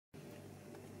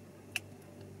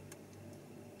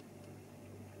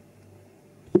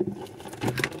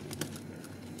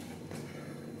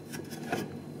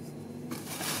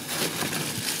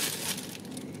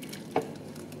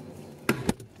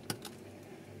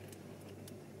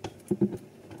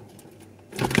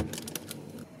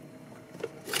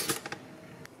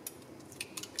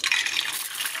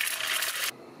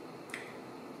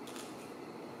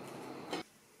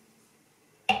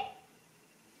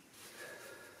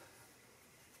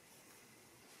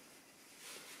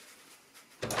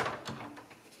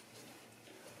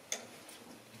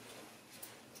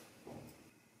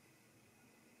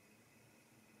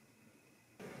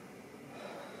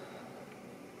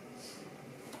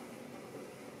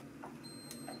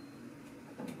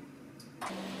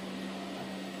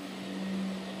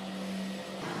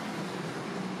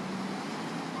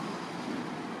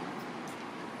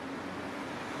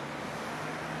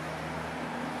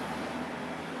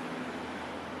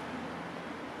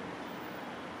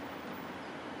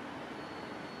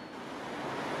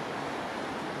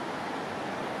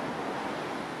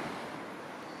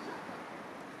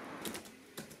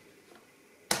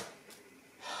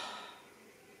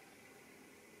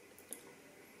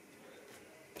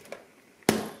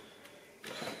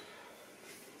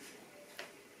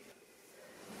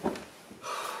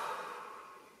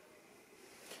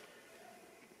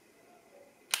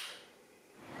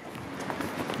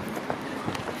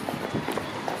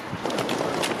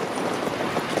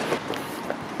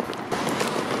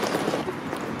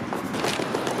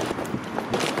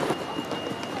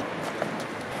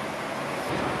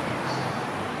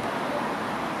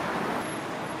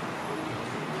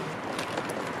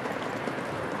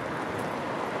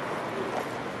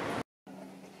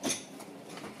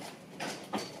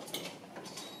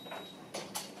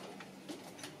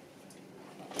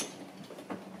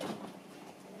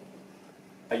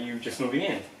Are you just moving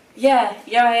in? Yeah,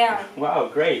 I am. Wow,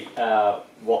 great.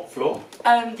 What floor?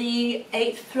 The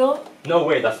 8th floor. No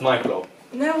way, that's my floor.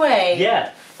 No way.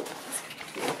 Yeah.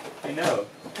 I know.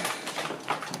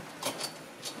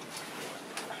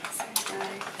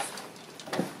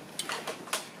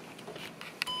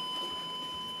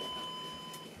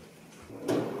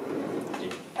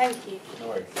 Thank you. No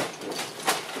worries.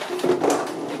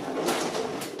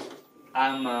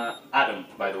 I'm Adam,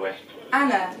 by the way.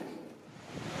 Anna.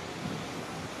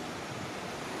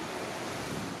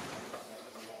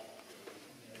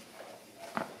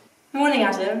 Morning,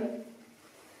 Adam.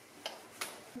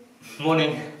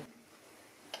 Morning.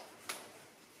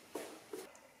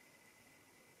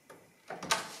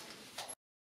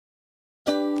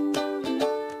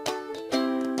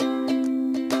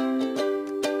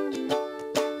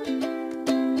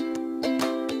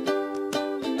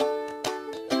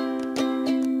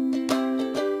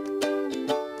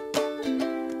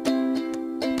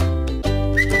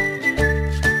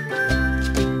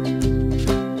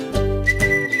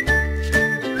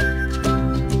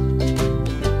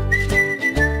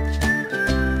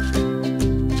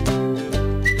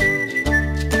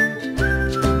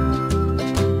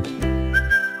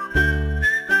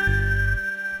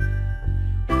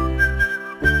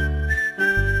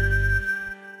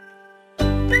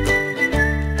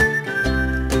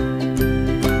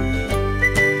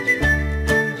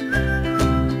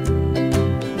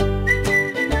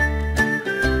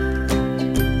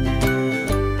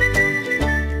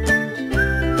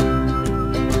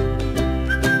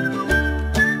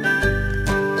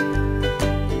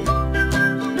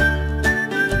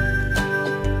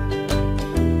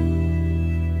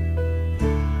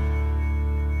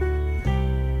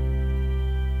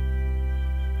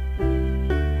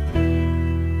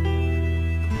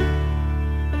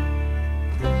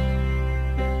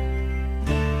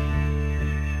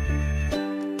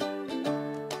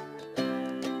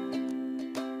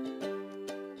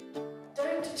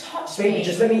 Touch Baby, me.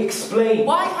 just let me explain.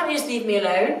 Why can't you just leave me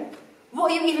alone?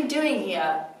 What are you even doing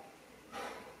here?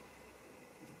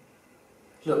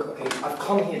 Look, okay, I've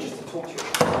come here just to talk to you.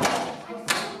 I don't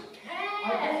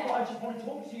care. I just want to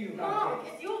talk to you about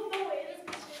it. It's your fault it doesn't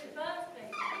in the first place.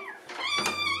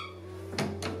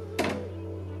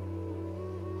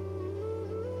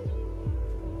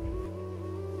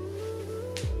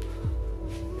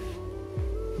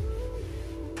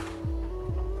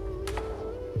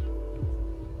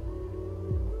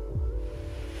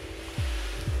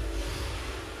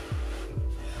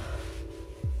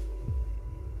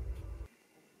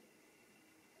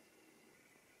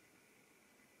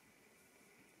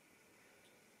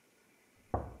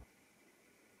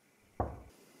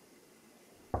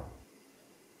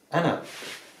 Anna,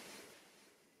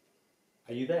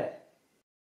 are you there?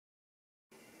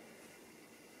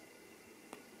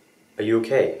 Are you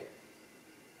okay?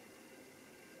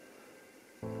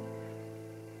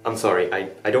 I'm sorry,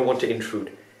 I don't want to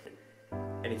intrude.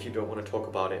 And if you don't want to talk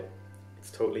about it, it's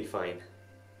totally fine.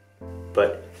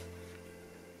 But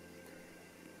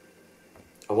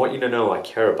I want you to know I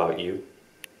care about you.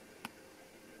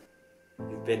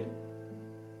 You've been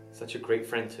such a great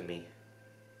friend to me.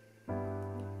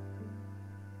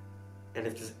 And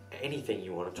if there's anything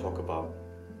you want to talk about,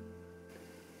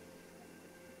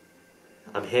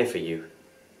 I'm here for you.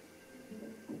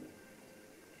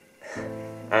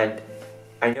 And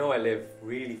I know I live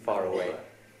really far away,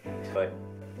 but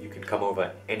you can come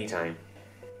over anytime.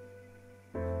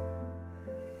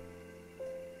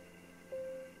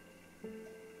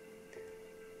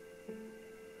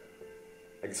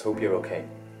 I just hope you're okay.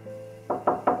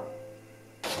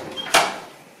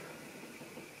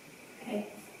 Hey.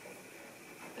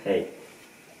 Hey.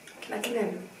 Can I come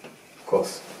in? Of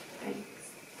course. Thanks.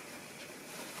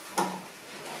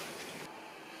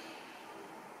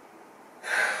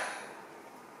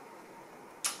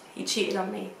 He cheated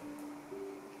on me.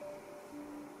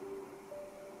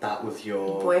 That was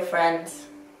your... boyfriend,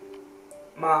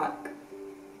 Mark.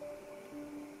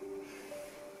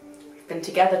 We've been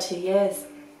together 2 years.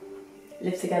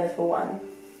 Lived together for 1.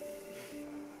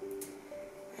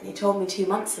 And he told me 2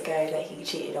 months ago that he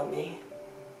cheated on me.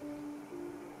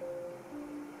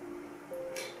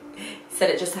 He said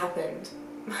it just happened.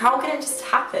 How can it just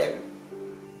happen?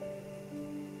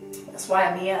 That's why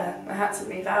I'm here. I had to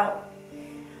move out.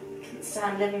 I couldn't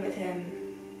stand living with him.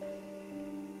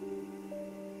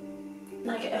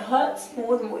 Like, it hurts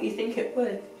more than what you think it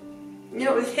would. You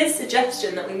know, it was his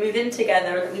suggestion that we move in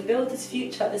together and that we build this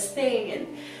future, this thing, and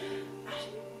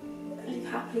I live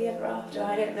happily ever after,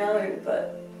 I don't know,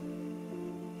 but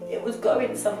it was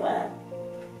going somewhere.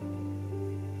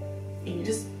 He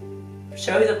just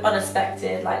shows up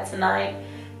unexpected, like tonight,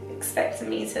 expecting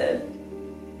me to,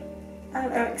 I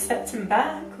don't know, accept him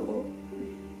back, or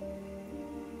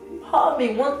part of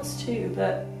me wants to,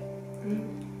 but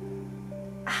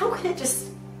how can it just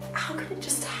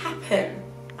happen?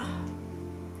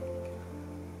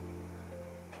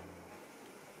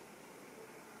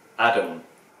 Adam.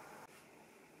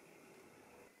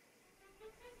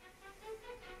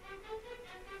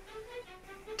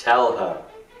 Tell her.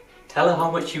 Tell her how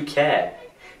much you care.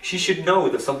 She should know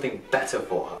there's something better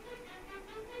for her.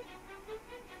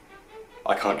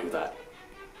 I can't do that.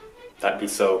 That'd be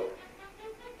so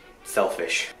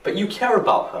selfish. But you care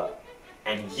about her,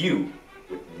 and you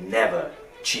would never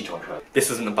cheat on her.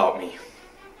 This isn't about me.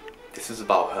 This is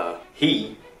about her.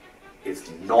 He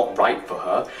is not right for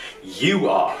her. You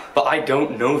are. But I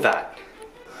don't know that.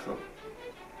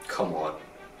 Come on.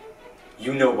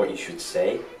 You know what you should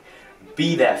say.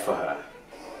 Be there for her.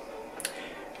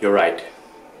 You're right.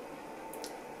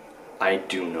 I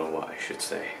do know what I should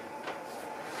say.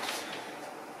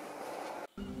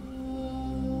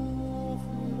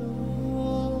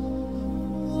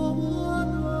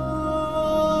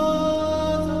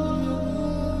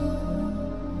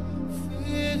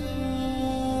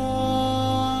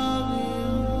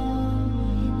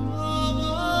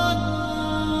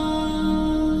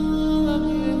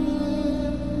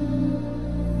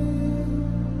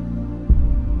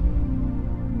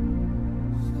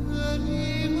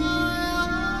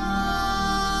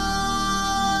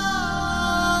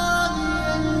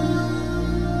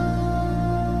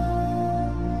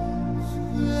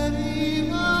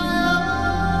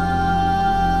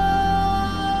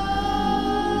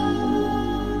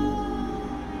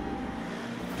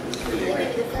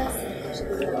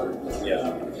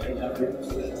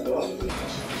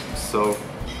 So,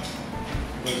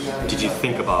 did you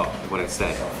think about what I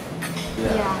said?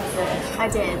 Yeah, I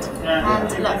did.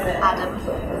 And look, Adam,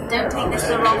 don't take this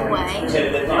the wrong way,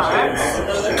 but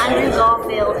Andrew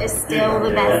Garfield is still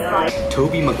the best writer.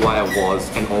 Tobey Maguire was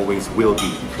and always will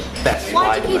be the best.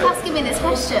 Why do you keep asking me this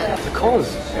question?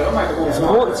 Because it's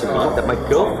important to me that my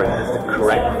girlfriend has the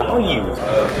correct values.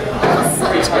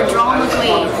 You're such a drama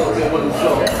queen.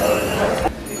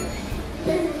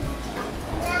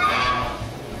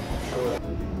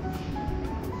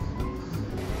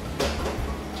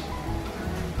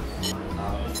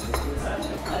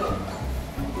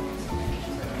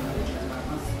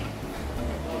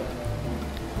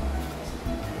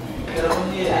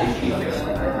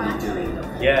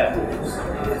 Yeah,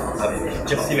 I've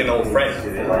just seen an old friend.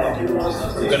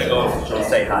 I'm gonna go and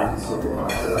say hi.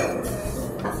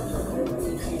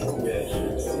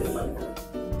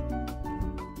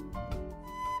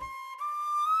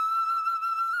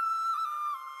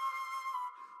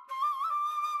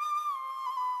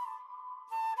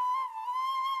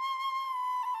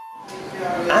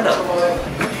 Anna!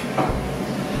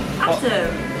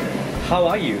 Adam! How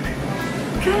are you?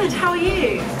 Good, how are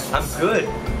you? I'm good.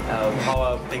 How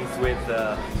are things with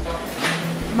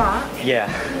Mark? Yeah.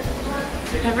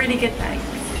 They're really good, thanks.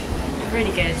 They're really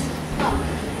good.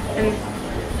 And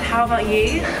how about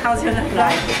you? How's your love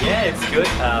life? Yeah, it's good.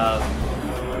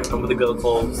 I'm with a girl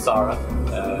called Sarah.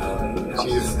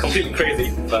 She's completely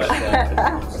crazy, but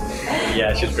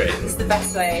yeah, she's great. It's the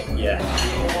best way. Yeah.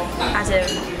 Adam,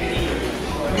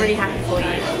 I'm really happy for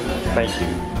you. Thank you.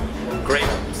 Great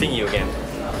seeing you again.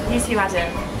 You too,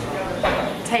 Adam.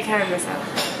 Take care of yourself.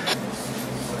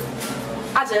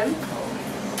 Adam?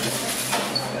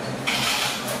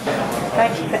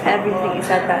 Thank you for everything you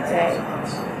said that day.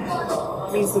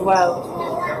 It means the world.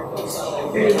 It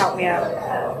really helped me out.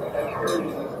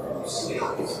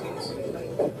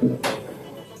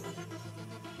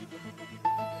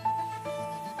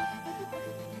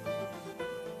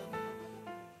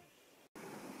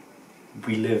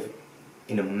 We live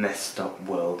in a messed up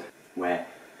world where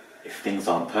if things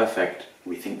aren't perfect,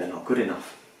 we think they're not good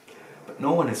enough. But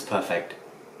no one is perfect.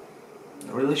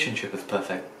 No relationship is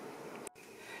perfect.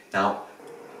 Now,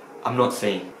 I'm not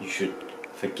saying you should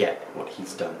forget what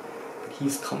he's done, but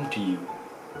he's come to you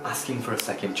asking for a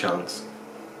second chance,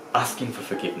 asking for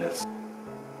forgiveness.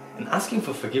 And asking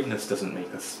for forgiveness doesn't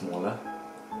make us smaller,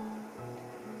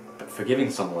 but forgiving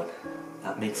someone,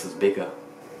 that makes us bigger.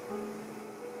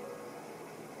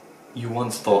 You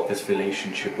once thought this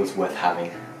relationship was worth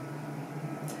having.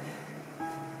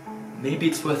 Maybe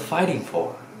it's worth fighting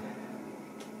for.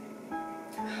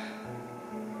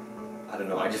 I don't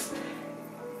know, I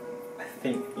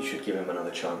think you should give him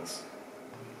another chance.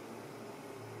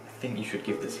 I think you should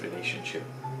give this relationship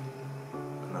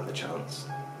another chance.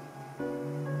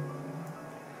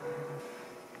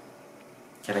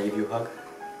 Can I give you a hug?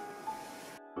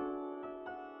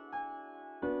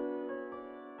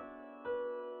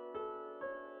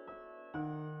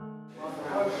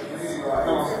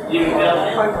 I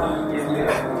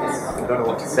don't know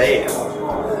what to say.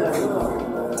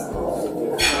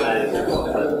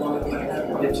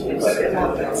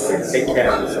 Take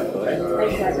care of yourself, alright? So,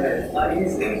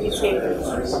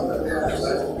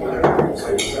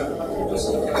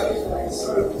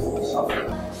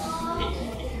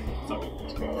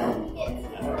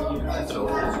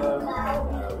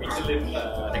 we used to live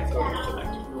next door to each other.